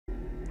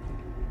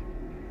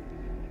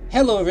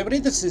Hello everybody,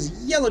 this is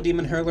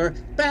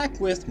YellowDemonHurlr, back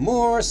with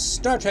more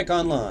Star Trek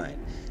Online.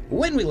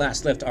 When we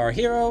last left our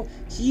hero,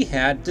 he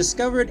had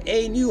discovered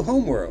a new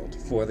homeworld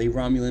for the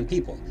Romulan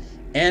people,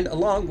 and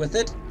along with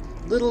it,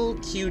 little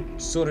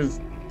cute sort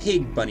of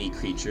pig bunny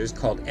creatures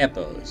called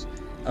Epos,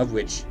 of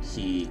which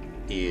he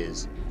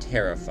is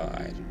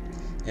terrified.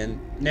 And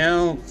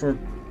now, for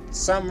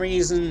some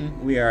reason,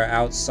 we are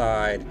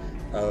outside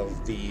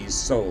of the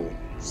Sol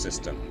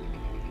system.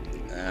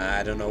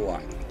 I don't know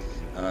why.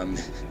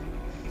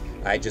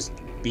 I just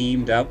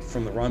beamed up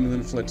from the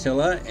Romulan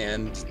flotilla,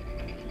 and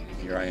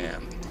here I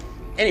am.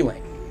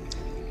 Anyway,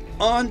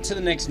 on to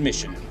the next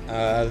mission,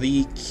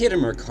 the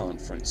Khitomer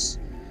conference,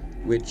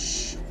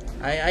 which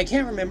I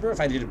can't remember if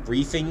I did a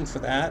briefing for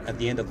that at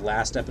the end of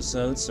last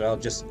episode, so I'll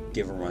just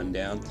give a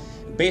rundown.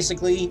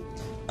 Basically,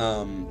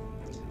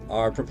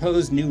 our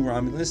proposed new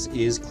Romulus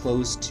is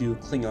close to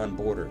Klingon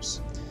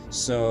borders.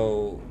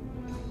 So,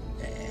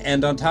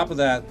 and on top of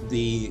that,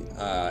 the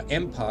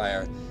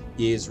Empire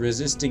is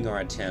resisting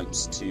our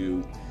attempts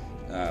to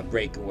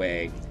break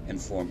away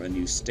and form a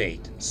new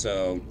state.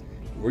 So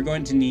we're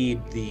going to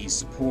need the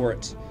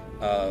support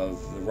of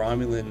the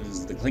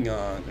Romulans, the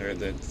Klingon, or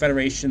the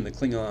Federation, the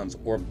Klingons,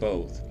 or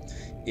both,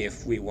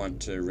 if we want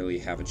to really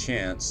have a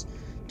chance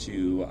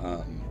to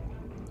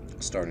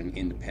start an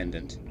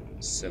independent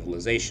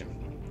civilization.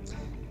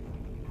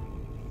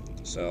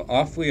 So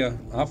off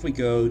we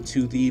go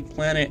to the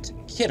planet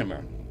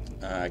Khitomer.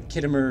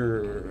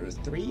 Khitomer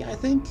 3, I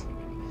think?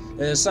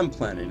 Some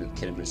planet in the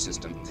Khitomer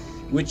system,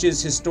 which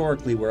is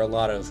historically where a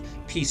lot of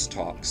peace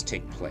talks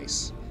take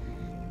place.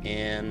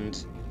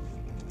 And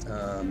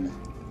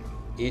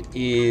it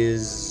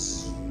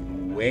is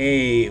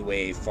way,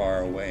 way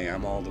far away.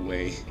 I'm all the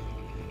way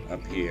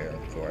up here,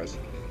 of course.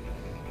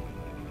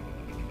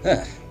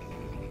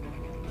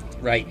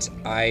 Right,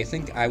 I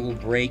think I will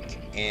break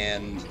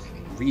and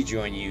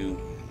rejoin you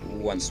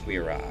once we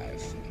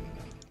arrive.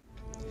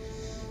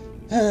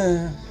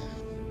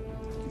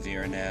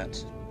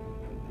 Virenat.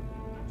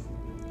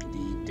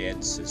 The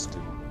dead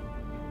system.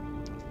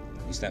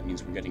 At least that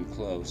means we're getting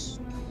close,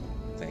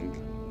 I think.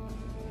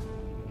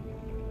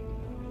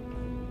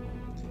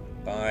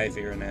 Bye,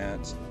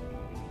 Virenat.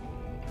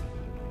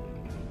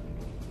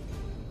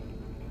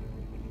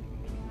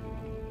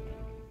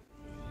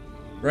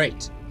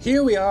 Right,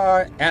 here we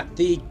are at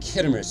the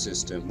Khitomer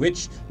system,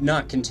 which,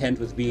 not content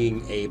with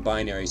being a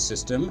binary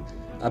system,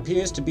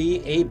 appears to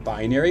be a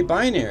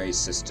binary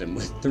system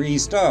with 3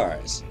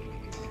 stars.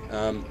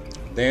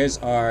 There's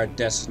our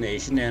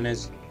destination, and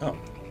as... oh.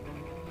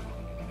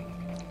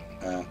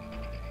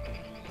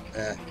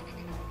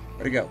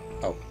 Where'd it go?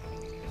 Oh.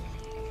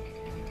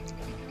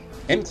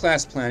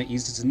 M-class planet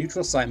used as a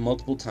neutral site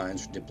multiple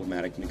times for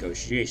diplomatic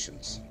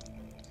negotiations.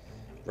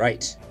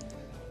 Right.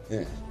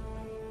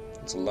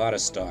 It's a lot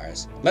of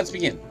stars. Let's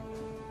begin.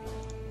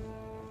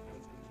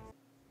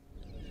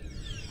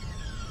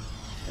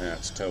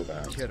 That's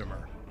Tovar.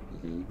 Khitomer.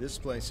 This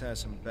place has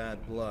some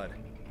bad blood.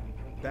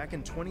 Back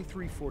in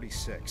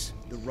 2346,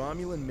 the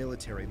Romulan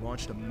military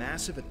launched a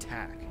massive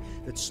attack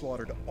that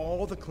slaughtered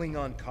all the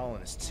Klingon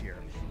colonists here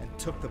and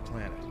took the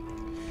planet.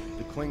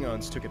 The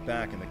Klingons took it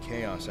back in the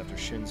chaos after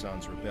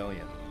Shinzon's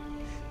rebellion.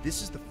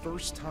 This is the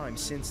first time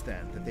since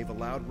then that they've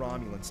allowed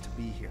Romulans to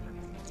be here.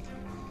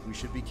 We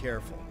should be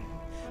careful.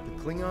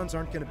 The Klingons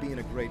aren't going to be in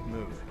a great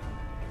mood.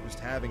 Just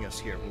having us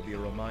here will be a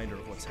reminder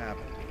of what's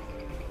happened.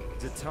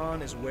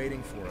 Zatan is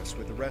waiting for us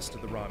with the rest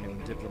of the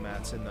Romulan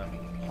diplomats in the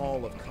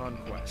Hall of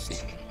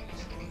Conquest.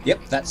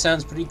 Yep, that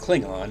sounds pretty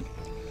Klingon.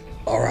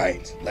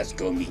 Alright, let's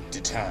go meet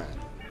Zatan.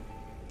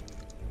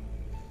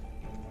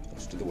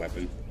 Close to the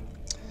weapon.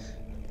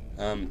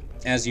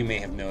 As you may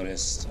have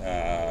noticed,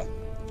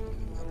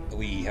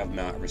 we have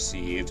not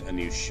received a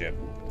new ship.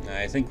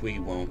 I think we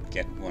won't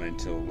get one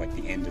until like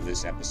the end of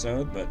this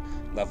episode, but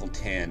level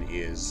 10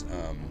 is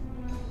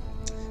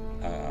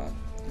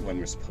when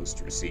we're supposed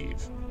to receive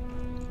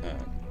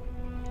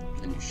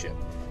a new ship.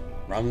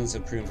 Romulans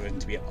have proven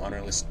to be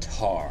honorless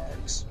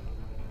targs.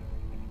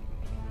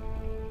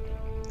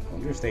 I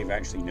wonder if they've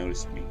actually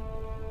noticed me.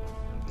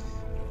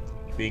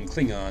 Being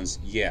Klingons,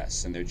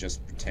 yes, and they're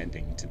just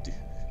pretending to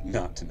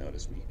not to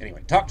notice me.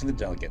 Anyway, talk to the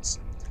delegates.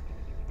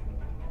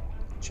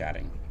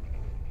 Chatting.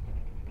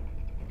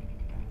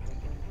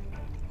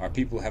 Our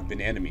people have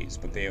been enemies,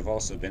 but they have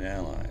also been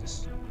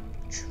allies.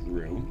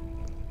 True.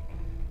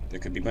 There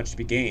could be much to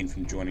be gained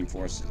from joining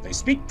forces. They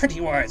speak pretty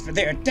words, but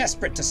they are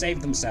desperate to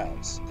save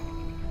themselves.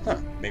 Huh,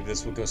 maybe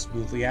this will go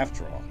smoothly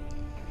after all.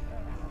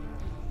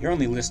 You're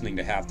only listening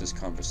to half this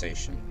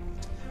conversation.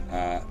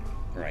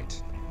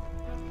 Right.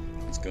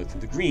 Let's go through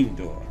the green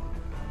door.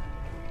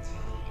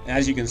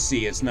 As you can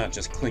see, it's not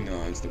just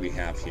Klingons that we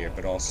have here,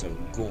 but also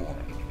Gorn,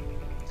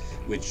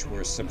 which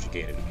were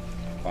subjugated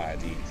by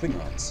the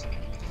Klingons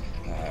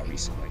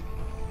recently.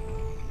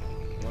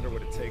 Wonder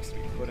what it takes to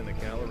be put in the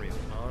Gallery of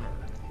Honor.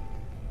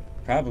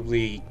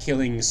 Probably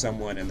killing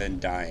someone and then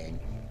dying.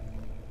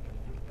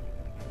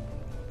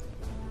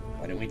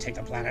 Why don't we take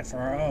the planet for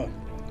our own?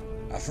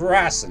 A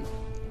Farasan.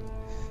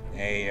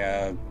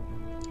 A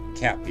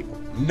cat people.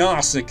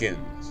 Nausicaans.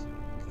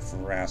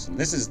 Frassen.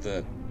 This is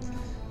the,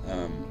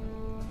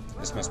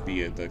 this must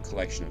be the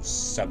collection of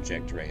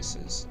subject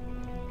races.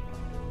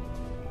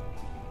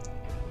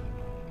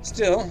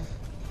 Still,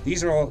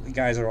 these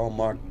guys are all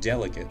marked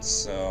delegates,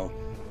 so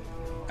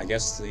I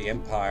guess the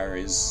Empire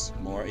is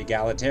more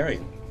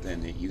egalitarian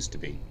than it used to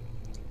be.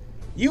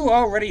 You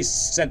already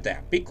said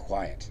that. Be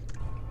quiet.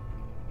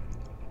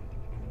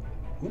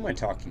 Who am I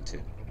talking to?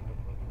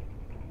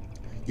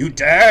 You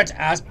dare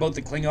to ask both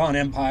the Klingon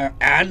Empire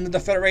and the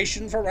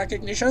Federation for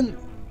recognition?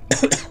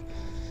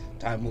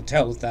 Time will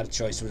tell if that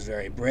choice was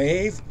very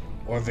brave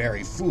or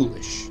very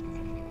foolish.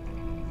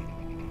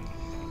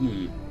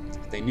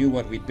 If they knew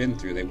what we'd been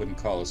through, they wouldn't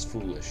call us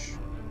foolish.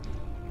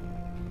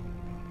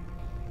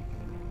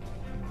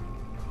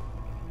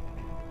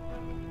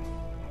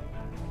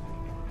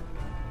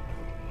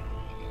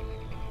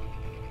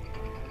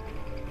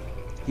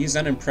 He's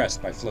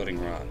unimpressed by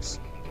floating rocks.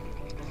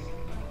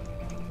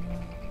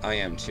 I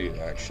am too,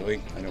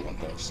 actually. I don't want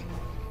those.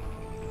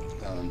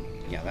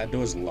 Yeah, that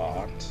door's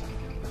locked.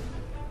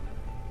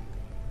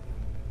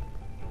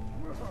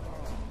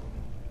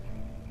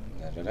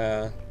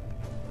 Da-da-da.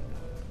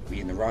 We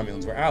and the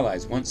Romulans were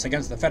allies once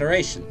against the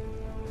Federation.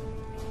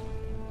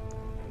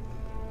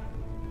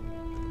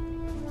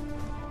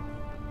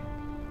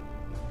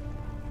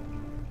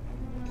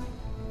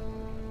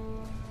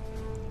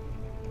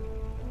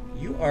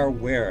 You are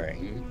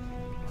wearing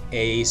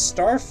a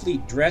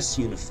Starfleet dress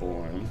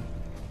uniform,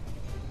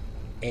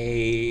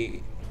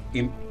 a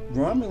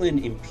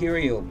Romulan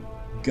Imperial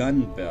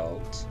gun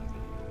belt,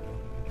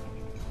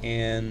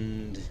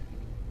 and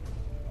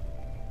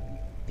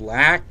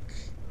black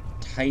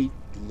tight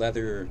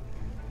leather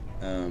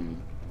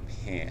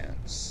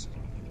pants,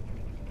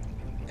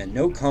 and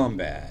no comm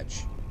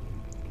badge.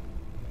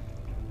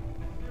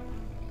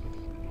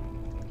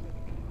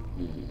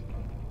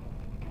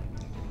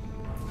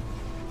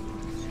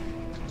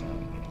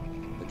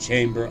 The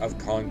Chamber of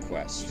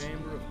Conquest.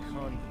 Chamber of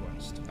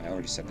Conquest. I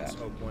already said that.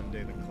 Let's hope one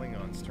day the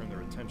Klingons turn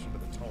their attention to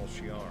the Tal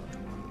Shiar.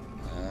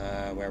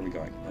 Where are we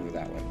going? Over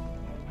that way.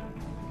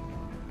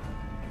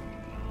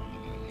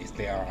 If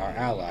they are our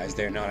allies,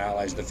 they're not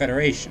allies of the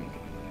Federation.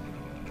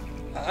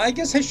 I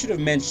guess I should have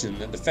mentioned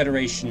that the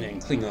Federation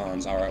and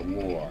Klingons are at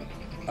war.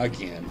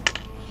 Again.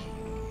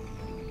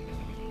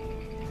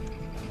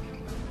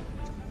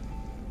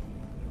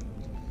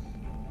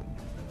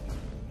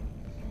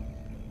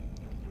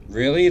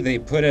 Really? They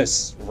put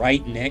us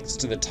right next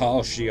to the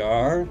Tal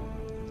Shiar?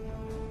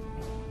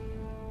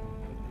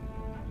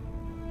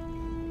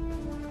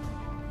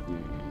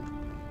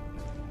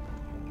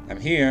 I'm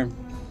here.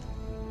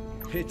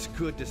 It's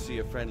good to see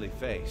a friendly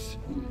face.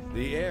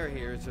 The air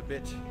here is a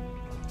bit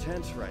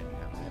tense right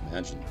now. I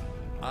imagine.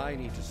 I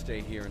need to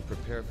stay here and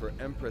prepare for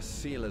Empress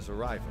Seela's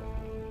arrival,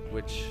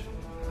 which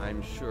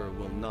I'm sure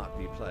will not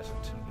be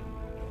pleasant.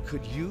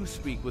 Could you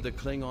speak with the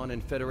Klingon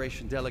and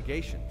Federation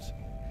delegations?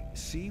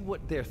 See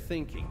what they're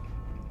thinking.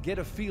 Get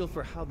a feel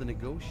for how the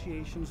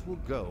negotiations will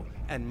go,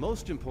 and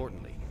most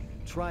importantly,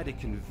 try to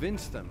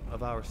convince them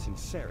of our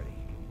sincerity.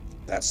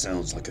 That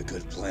sounds like a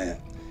good plan.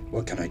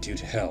 What can I do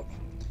to help?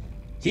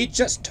 He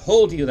just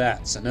told you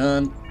that,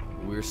 Sanan.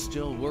 We're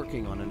still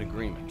working on an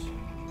agreement,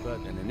 but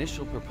an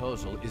initial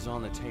proposal is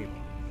on the table.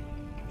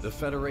 The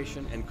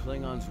Federation and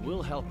Klingons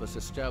will help us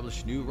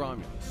establish new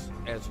Romulus,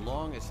 as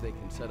long as they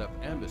can set up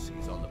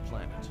embassies on the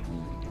planet.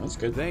 That's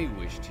good. They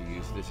wish to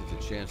use this as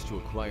a chance to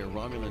acquire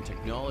Romulan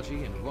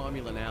technology and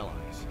Romulan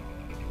allies.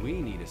 We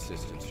need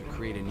assistance to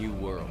create a new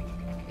world.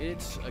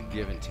 It's a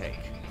give and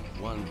take,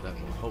 one that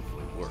will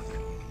hopefully work.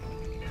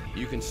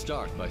 You can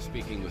start by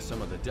speaking with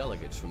some of the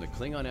delegates from the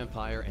Klingon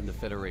Empire and the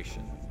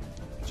Federation.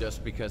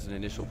 Just because an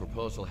initial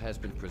proposal has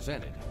been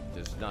presented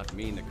does not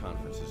mean the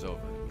conference is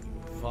over.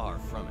 Far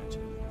from it.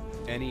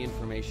 Any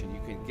information you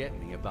can get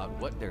me about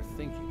what they're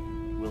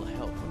thinking will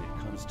help when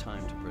it comes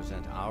time to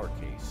present our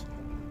case.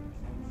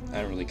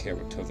 I don't really care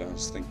what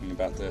Tovan's thinking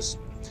about this.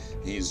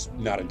 He's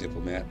not a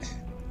diplomat.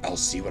 I'll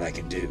see what I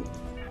can do.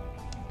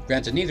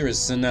 Granted, neither is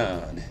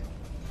Sanan.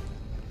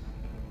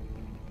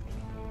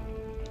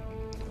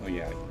 Oh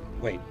yeah.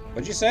 Wait,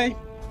 what'd you say?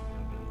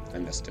 I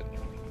missed it.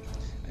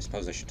 I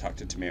suppose I should talk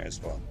to Tamir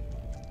as well.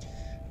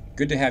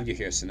 Good to have you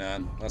here,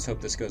 Sanan. Let's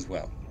hope this goes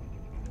well.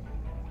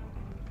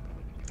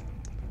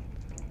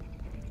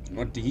 And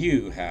what do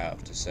you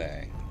have to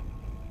say?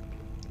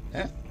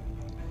 Huh?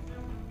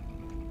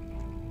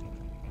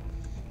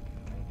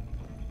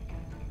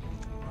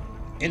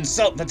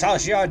 Insult the Tal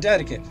Shiar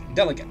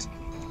delegate.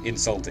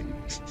 Insulting.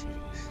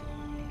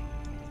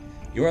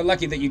 You are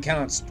lucky that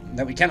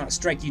we cannot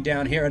strike you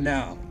down here and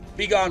now.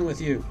 Be gone with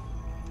you.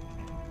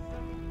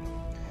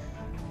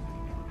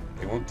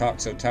 They won't talk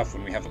so tough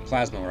when we have a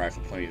plasma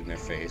rifle pointed in their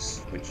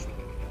face, which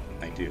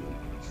I do.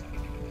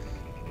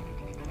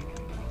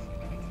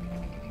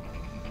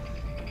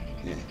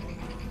 Yeah.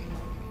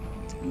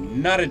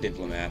 Not a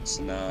diplomat,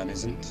 Sanan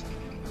isn't.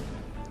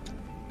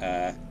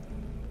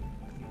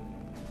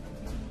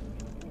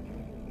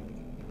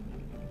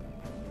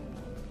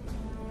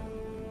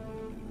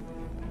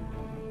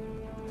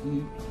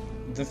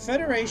 the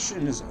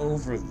Federation is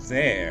over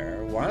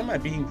there, why am I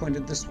being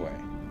pointed this way?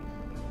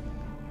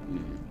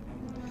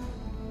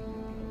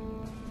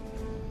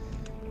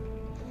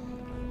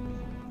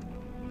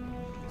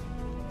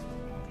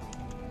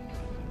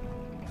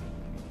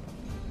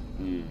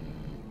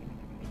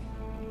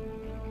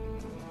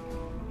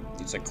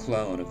 It's a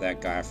clone of that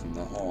guy from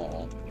the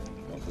hall.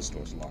 Oh, this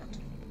door's locked.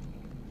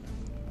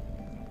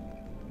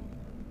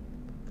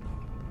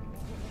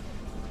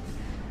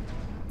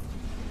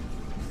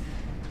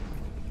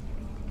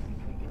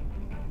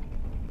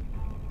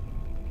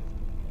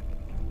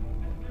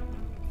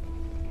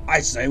 I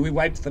say we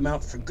wiped them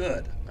out for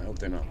good. I hope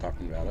they're not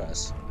talking about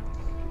us.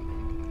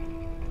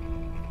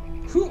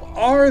 Who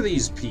are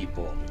these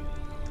people?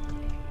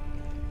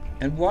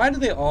 And why do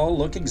they all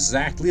look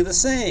exactly the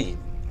same?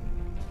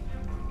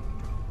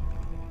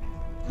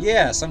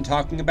 Yes, I'm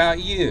talking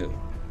about you.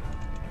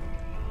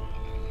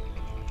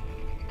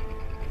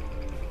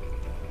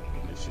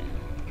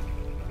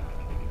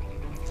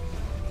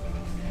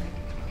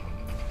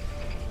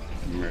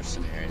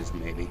 Mercenaries,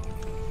 maybe.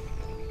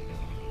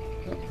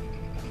 Oh.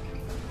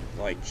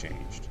 Light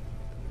changed.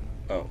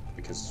 Oh,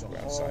 because we're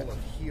outside. Hall of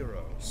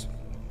heroes.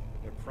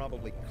 They're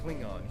probably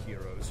Klingon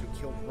heroes who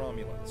killed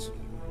Romulans.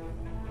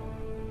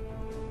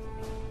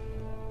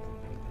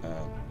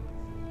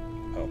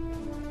 Oh.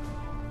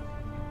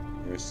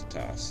 Where's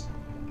Satas?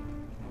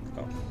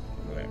 Oh,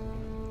 over there.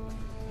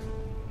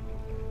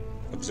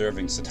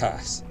 Observing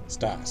Satas.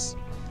 Stas.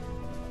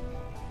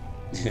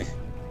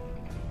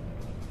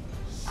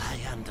 I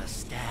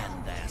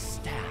understand their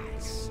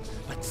stance,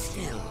 but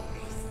still,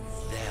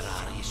 there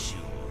are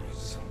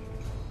issues.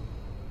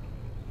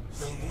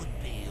 The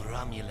would-be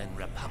Romulan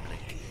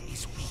Republic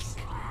is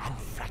weak and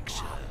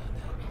fractured.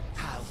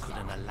 How could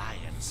an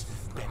alliance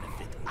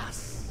benefit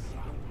us?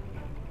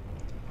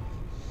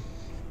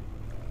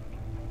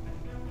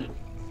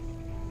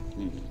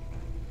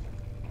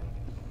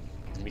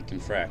 Weak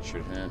and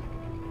fractured, huh?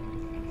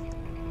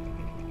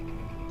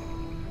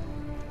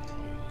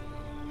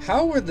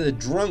 How were the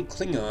drunk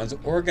Klingons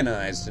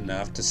organized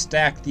enough to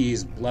stack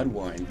these blood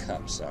wine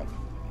cups up?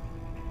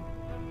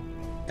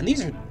 And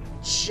these are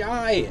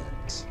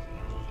giant.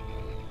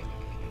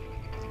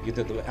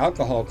 Either the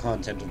alcohol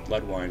content of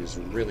blood wine is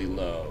really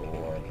low,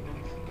 or,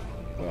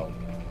 well,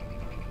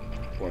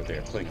 or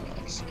they're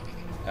Klingons.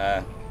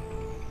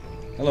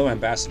 Hello,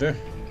 Ambassador.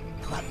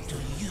 What do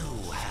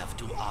you have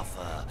to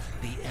offer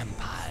the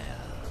Empire?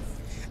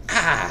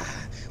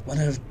 Ah, one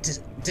of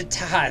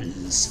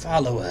Ditan's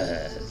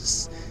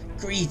followers.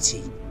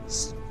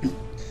 Greetings.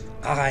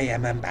 I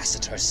am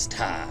Ambassador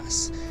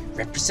Stas,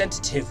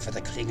 representative for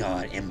the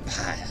Klingon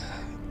Empire.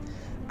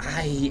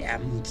 I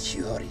am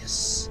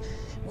curious.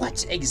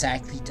 What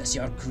exactly does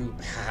your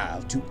group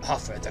have to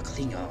offer the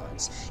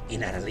Klingons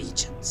in an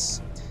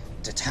allegiance?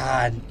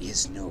 Ditan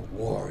is no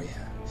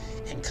warrior,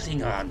 and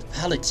Klingon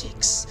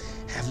politics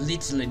have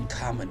little in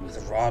common with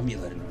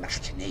Romulan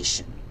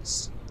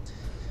machinations.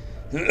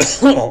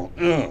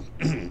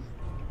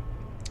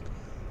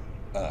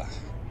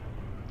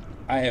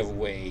 I have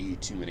way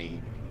too many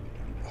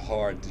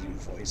hard-to-do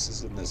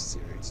voices in this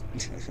series.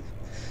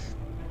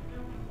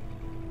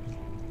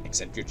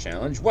 Accept your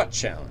challenge? What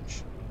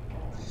challenge?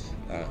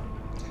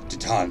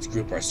 Titan's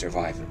group are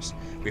survivors.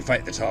 We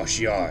fight the Tal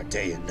Shiar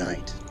day and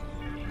night.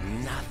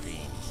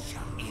 Nothing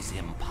is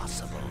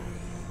impossible.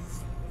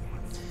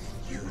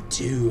 You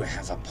do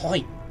have a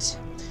point.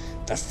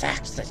 The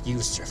fact that you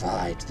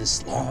survived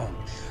this long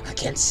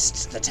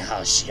against the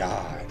Tal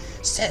Shiar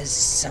says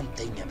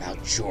something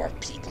about your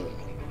people.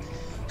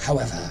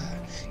 However,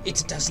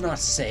 it does not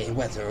say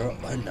whether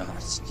or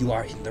not you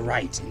are in the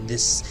right in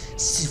this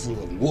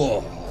civil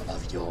war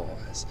of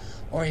yours,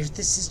 or if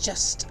this is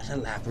just an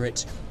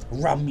elaborate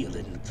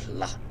Romulan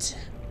plot.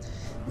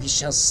 We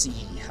shall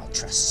see how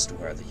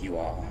trustworthy you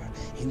are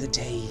in the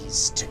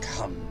days to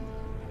come.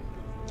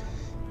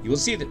 You will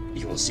see the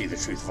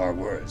truth of our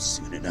words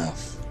soon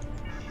enough.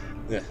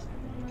 Ugh.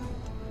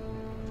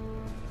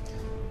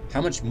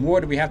 How much more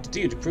do we have to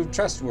do to prove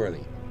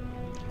trustworthy?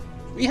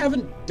 We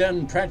haven't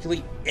done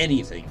practically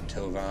anything,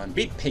 Tovan.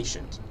 Be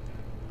patient.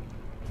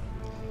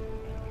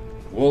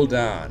 Hold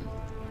on.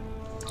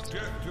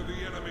 Death to the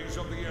enemies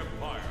of the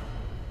Empire.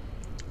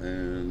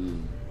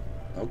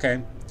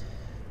 Okay.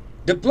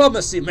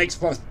 Diplomacy makes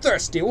for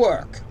thirsty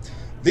work.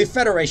 The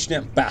Federation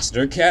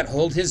ambassador can't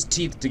hold his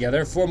teeth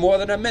together for more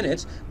than a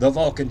minute. The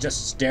Vulcan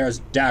just stares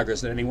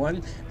daggers at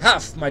anyone.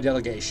 Half my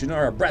delegation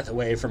are a breath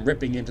away from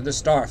ripping into the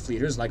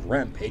Starfleeters like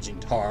rampaging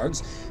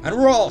targs, and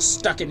we're all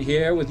stuck in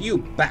here with you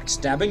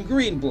backstabbing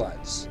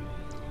Greenbloods.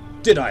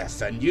 Did I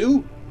offend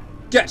you?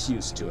 Get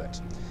used to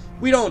it.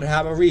 We don't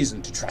have a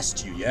reason to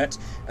trust you yet,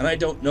 and I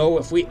don't know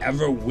if we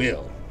ever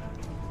will.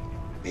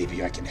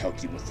 Maybe I can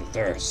help you with the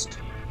thirst.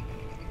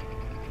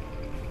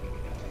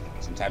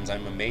 Sometimes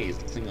I'm amazed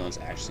that Klingons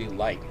actually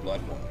like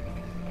blood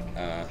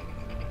wine.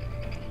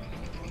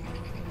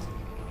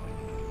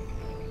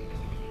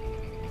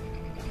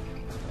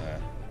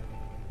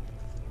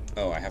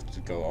 Oh, I have to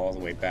go all the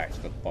way back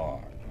to the bar.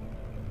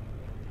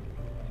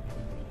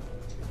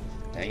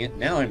 Dang it,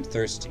 now I'm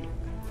thirsty.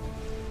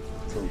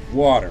 For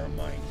water,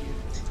 mind you.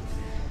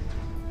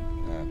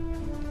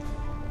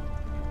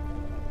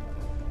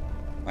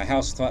 My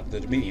house thought the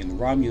Dominion, the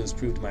Romulans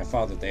proved to my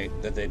father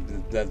that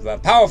they're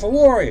powerful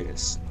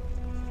warriors.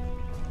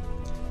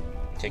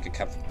 Take a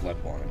cup of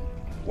blood wine.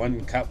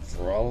 1 cup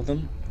for all of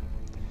them?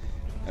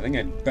 I think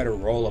I'd better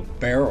roll a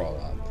barrel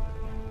up.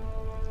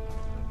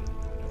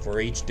 For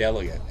each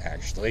delegate,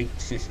 actually.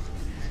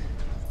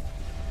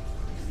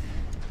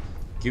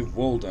 Give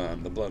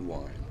Woldon the blood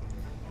wine.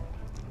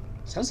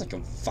 Sounds like a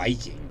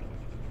Viking.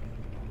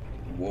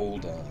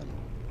 Woldon.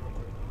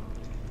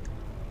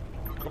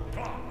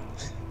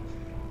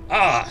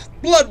 Ah,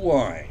 blood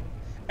wine!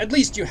 At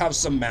least you have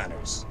some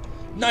manners.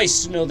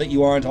 Nice to know that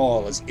you aren't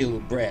all as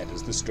ill-bred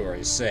as the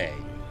stories say.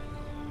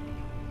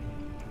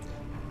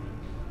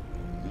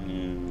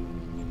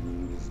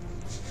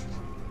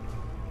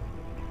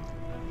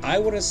 I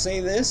want to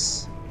say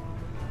this.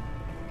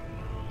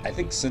 I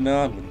think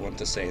Sinan would want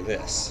to say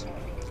this.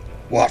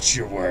 Watch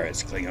your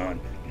words, Klingon.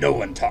 No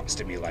one talks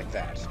to me like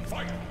that.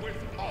 Fight with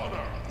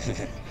honor.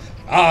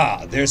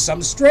 Ah, there's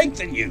some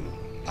strength in you.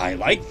 I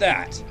like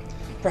that.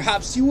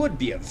 Perhaps you would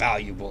be a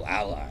valuable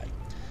ally.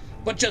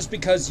 But just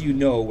because you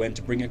know when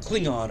to bring a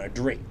Klingon a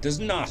drink does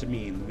not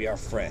mean we are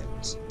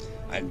friends.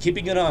 I'm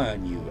keeping an eye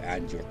on you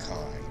and your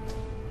kind.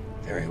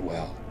 Very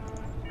well.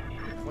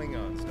 The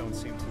Klingons don't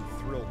seem too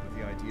thrilled with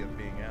the idea of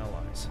being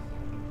allies.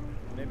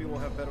 Maybe we'll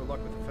have better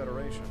luck with the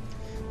Federation.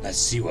 Let's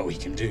see what we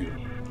can do.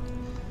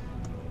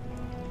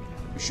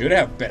 We should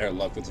have better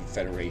luck with the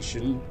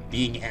Federation.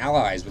 Being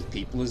allies with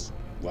people is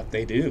what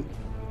they do.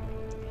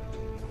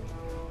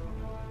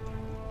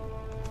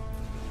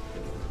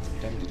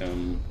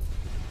 Dum-de-dum.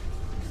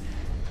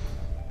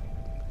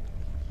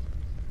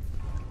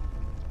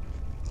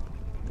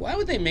 Why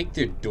would they make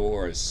their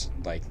doors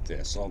like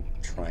this, all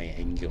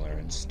triangular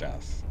and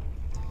stuff?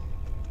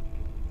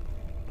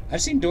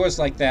 I've seen doors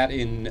like that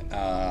in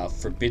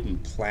Forbidden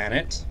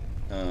Planet.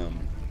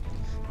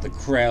 The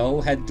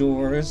Krell had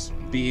doors,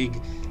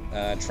 big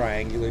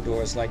triangular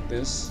doors like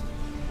this.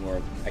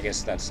 Or I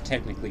guess that's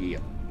technically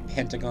a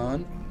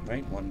pentagon,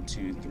 right? 1,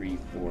 2, 3,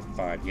 4,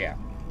 5, yeah.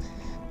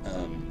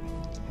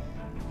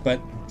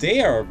 But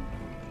they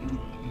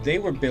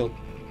were built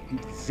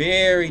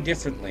very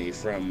differently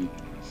from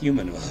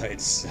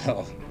humanoids,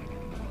 so...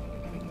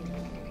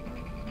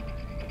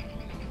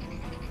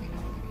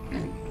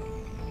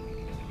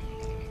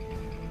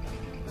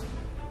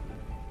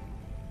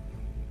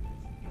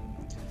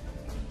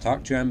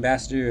 Talk to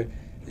Ambassador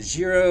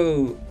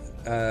Jiro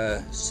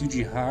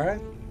Sujihara?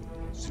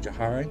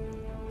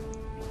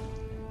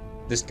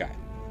 This guy.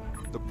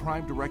 The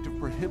Prime Directive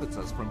prohibits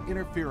us from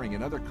interfering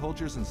in other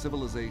cultures and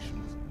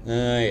civilizations.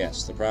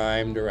 Yes, the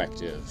Prime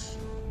Directive.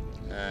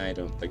 I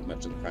don't think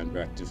much of the Prime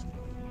Directive.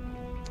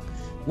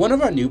 One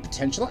of our new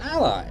potential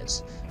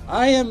allies.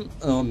 I am...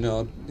 Oh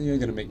no, you're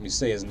gonna make me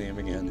say his name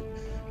again.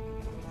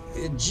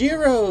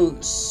 Jiro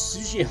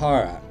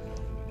Sujihara.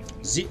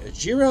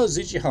 Jiro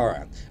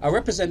Sujihara, a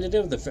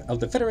representative of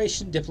the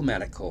Federation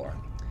Diplomatic Corps.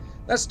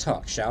 Let's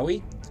talk, shall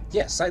we?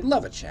 Yes, I'd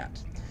love a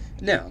chat.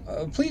 Now,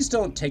 please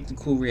don't take the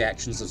cool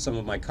reactions of some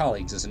of my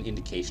colleagues as an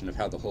indication of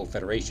how the whole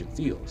Federation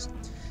feels.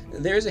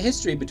 There is a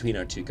history between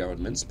our two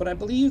governments, but I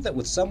believe that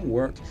with some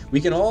work,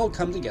 we can all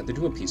come together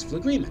to a peaceful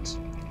agreement.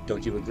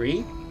 Don't you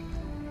agree?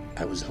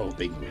 I was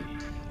hoping we...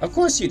 Of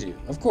course you do,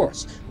 of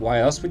course. Why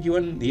else would you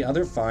and the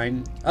other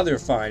fine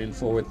and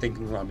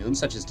forward-thinking Romulans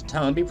such as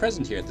Titan be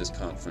present here at this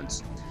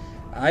conference?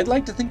 I'd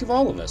like to think of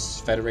all of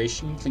us,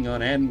 Federation,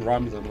 Klingon, and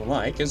Romulan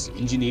alike, as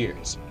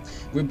engineers.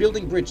 We're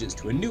building bridges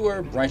to a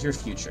newer, brighter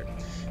future.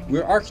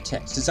 We're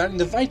architects designing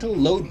the vital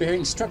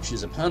load-bearing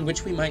structures upon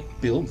which we might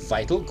build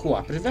vital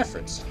cooperative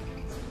efforts.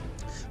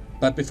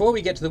 But before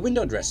we get to the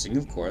window dressing,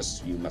 of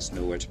course, you must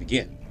know where to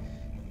begin.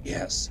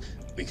 Yes,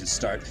 we could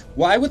start.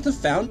 Why, with the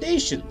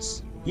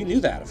foundations? You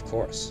knew that, of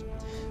course.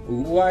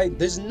 Why,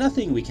 there's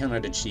nothing we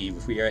cannot achieve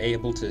if we are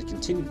able to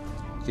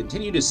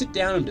continue to sit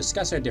down and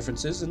discuss our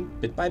differences and,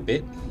 bit by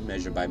bit,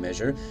 measure by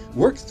measure,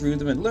 work through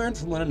them and learn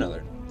from one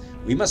another.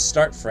 We must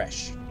start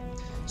fresh.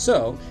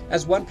 So,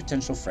 as one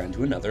potential friend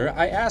to another,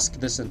 I ask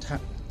this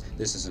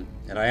as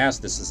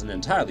an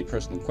entirely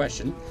personal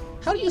question,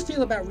 how do you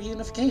feel about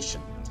reunification?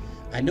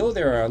 I know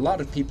there are a lot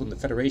of people in the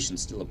Federation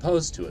still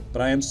opposed to it,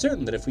 but I am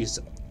certain that if we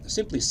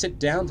simply sit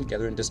down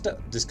together and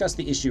discuss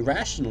the issue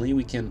rationally,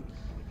 we can...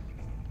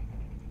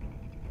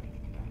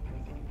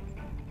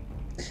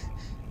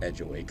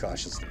 Edge away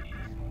cautiously.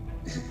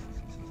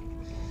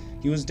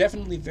 He was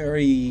definitely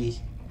very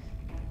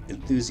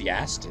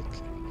enthusiastic.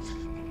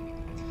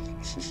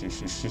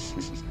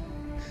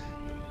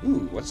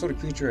 Ooh, what sort of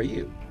creature are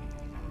you?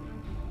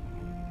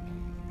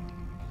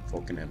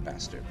 Vulcan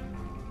Ambassador.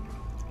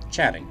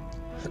 Chatting.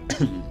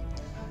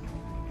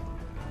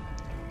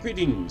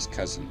 Greetings,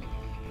 cousin.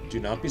 Do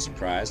not be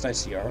surprised, I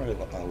see our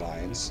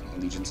alliance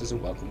allegiance as a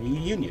welcome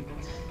union.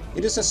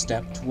 It is a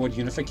step toward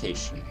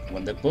unification,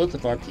 one that both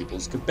of our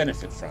peoples could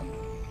benefit from.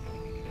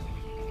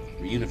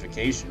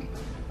 Reunification?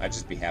 I'd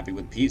just be happy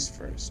with peace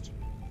first.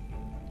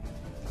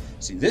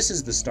 See, this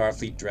is the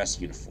Starfleet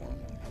dress uniform.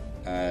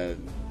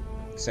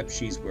 Except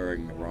she's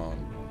wearing the wrong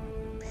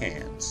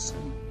pants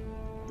and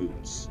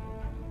boots.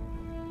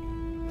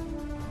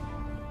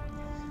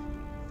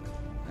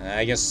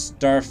 I guess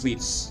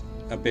Starfleet's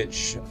a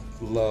bit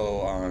low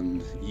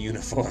on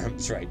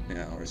uniforms right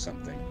now or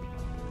something.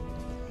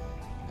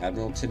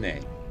 Admiral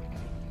Tenay.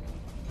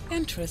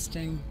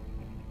 Interesting.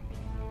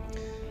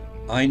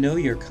 I know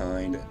your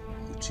kind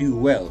too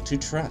well to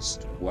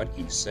trust what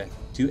you say.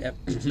 Let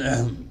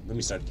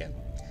me start again.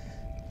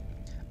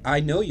 I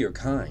know your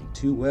kind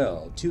too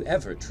well to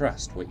ever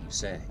trust what you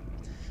say.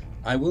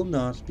 I will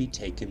not be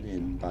taken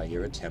in by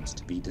your attempts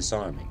to be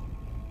disarming.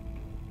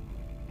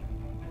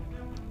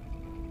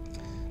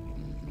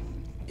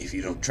 If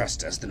you don't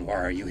trust us, then why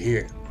are you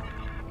here?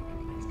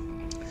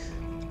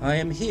 I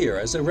am here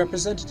as a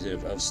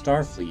representative of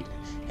Starfleet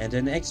and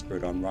an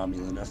expert on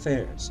Romulan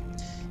affairs,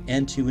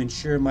 and to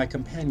ensure my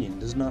companion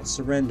does not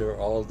surrender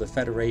all of the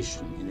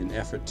Federation in an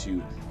effort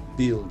to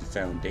build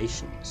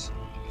foundations.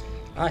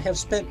 I have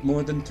spent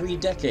more than 3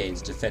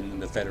 decades defending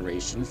the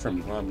Federation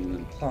from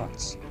Romulan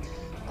plots.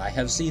 I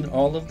have seen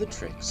all of the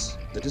tricks,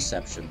 the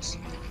deceptions,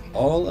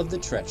 all of the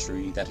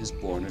treachery that is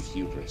born of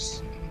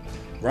hubris.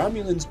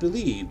 Romulans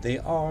believe they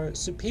are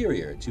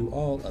superior to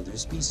all other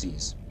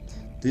species.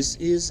 This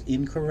is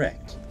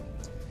incorrect.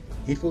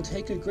 It will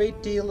take a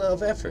great deal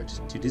of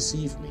effort to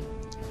deceive me.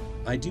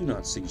 I do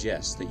not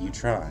suggest that you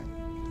try.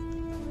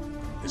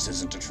 This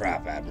isn't a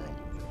trap, Admiral.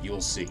 You'll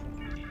see.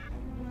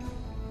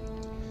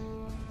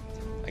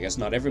 I guess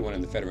not everyone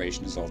in the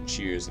Federation is all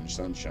cheers and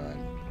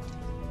sunshine.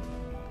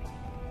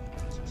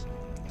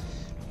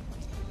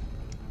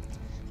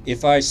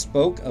 If I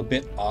spoke a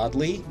bit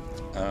oddly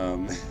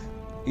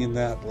in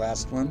that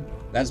last one,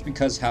 that's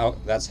because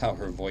that's how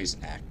her voice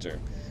actor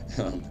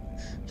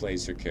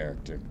plays her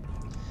character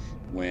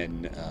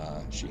when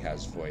she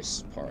has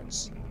voice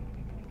parts.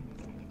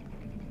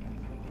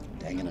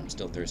 Dang it, I'm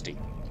still thirsty.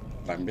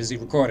 But I'm busy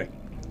recording.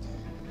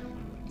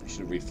 I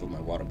should have refilled my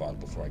water bottle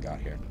before I got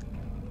here.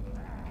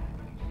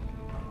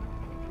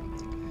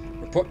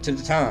 Report to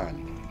the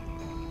time.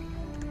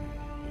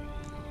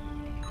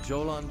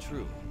 Jolan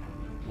True,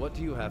 what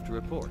do you have to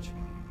report?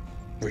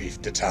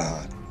 Brief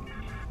Datan.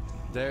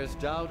 There's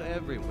doubt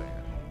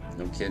everywhere.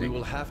 No We kidding.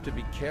 will have to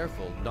be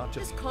careful not to...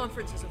 This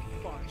conference is a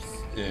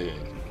farce.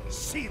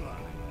 Sheila!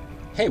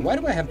 Hey, why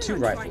do I have 2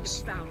 You're not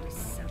rifles? trying to found a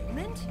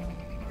settlement.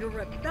 You're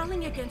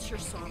rebelling against your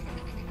sovereign.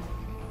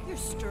 You're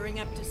stirring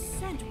up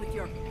dissent with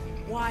your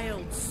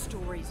wild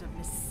stories of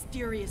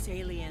mysterious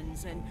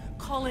aliens and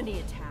colony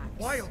attacks.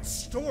 Wild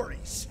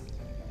stories!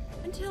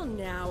 Until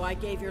now, I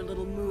gave your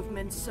little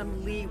movements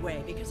some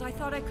leeway because I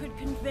thought I could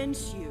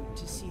convince you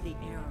to see the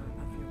error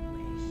of your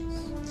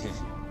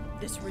ways.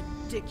 This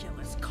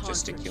ridiculous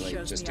conference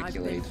shows me I've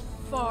been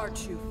far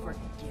too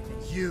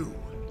forgiving. You!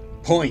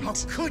 Point. How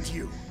could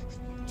you?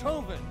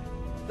 Tovin,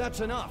 that's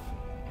enough.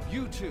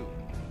 You two,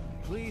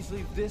 please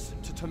leave this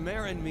to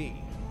Khitomer and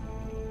me.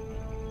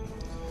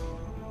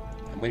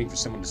 I'm waiting for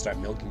someone to start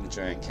milking the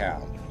giant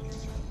cow.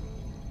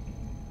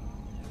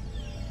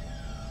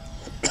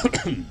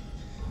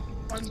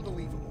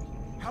 Unbelievable.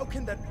 How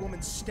can that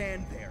woman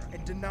stand there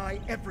and deny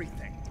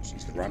everything?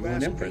 She's the If you Romulan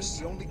ask Empress.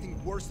 me, the only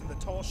thing worse than the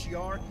Tall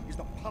Shiar is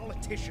the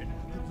politician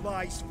who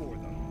lies for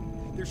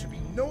them. There should be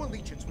no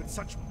allegiance with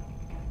such...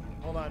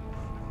 Hold on.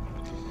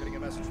 Getting a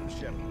message from the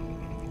ship.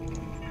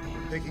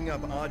 Picking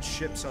up odd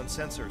ships on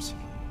sensors.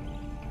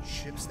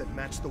 Ships that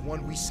match the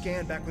one we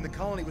scanned back when the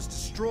colony was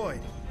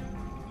destroyed.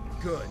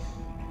 Good.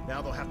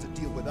 Now they'll have to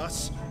deal with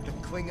us, the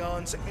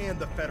Klingons, and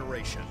the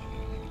Federation.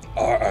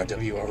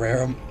 RRW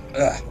Ararum.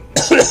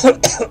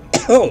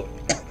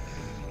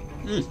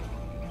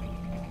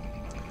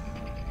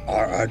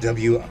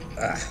 RRW.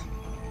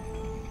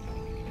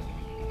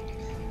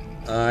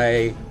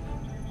 I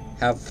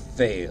have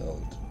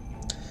failed.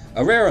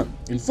 Ararum,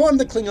 inform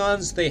the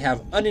Klingons they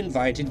have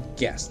uninvited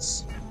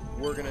guests.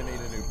 We're gonna need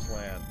a new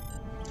plan.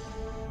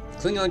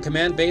 The Klingon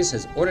command base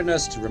has ordered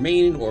us to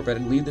remain in orbit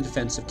and leave the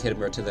defense of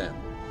Khitomer to them.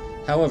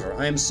 However,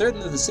 I am certain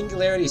that the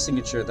singularity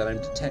signature that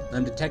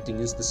I'm detecting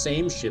is the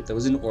same ship that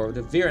was in orbit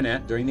of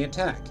Viranat during the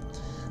attack.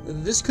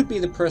 This could be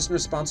the person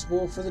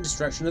responsible for the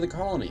destruction of the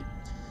colony.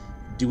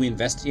 Do we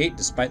investigate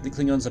despite the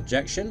Klingons'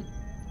 objection?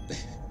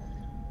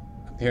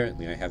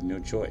 Apparently, I have no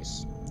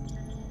choice.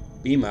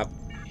 Beam up.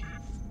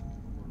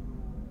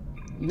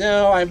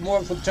 No, I'm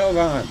more for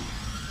Tovan.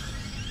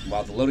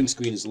 While the loading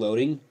screen is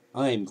loading,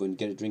 I'm going to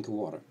get a drink of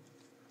water.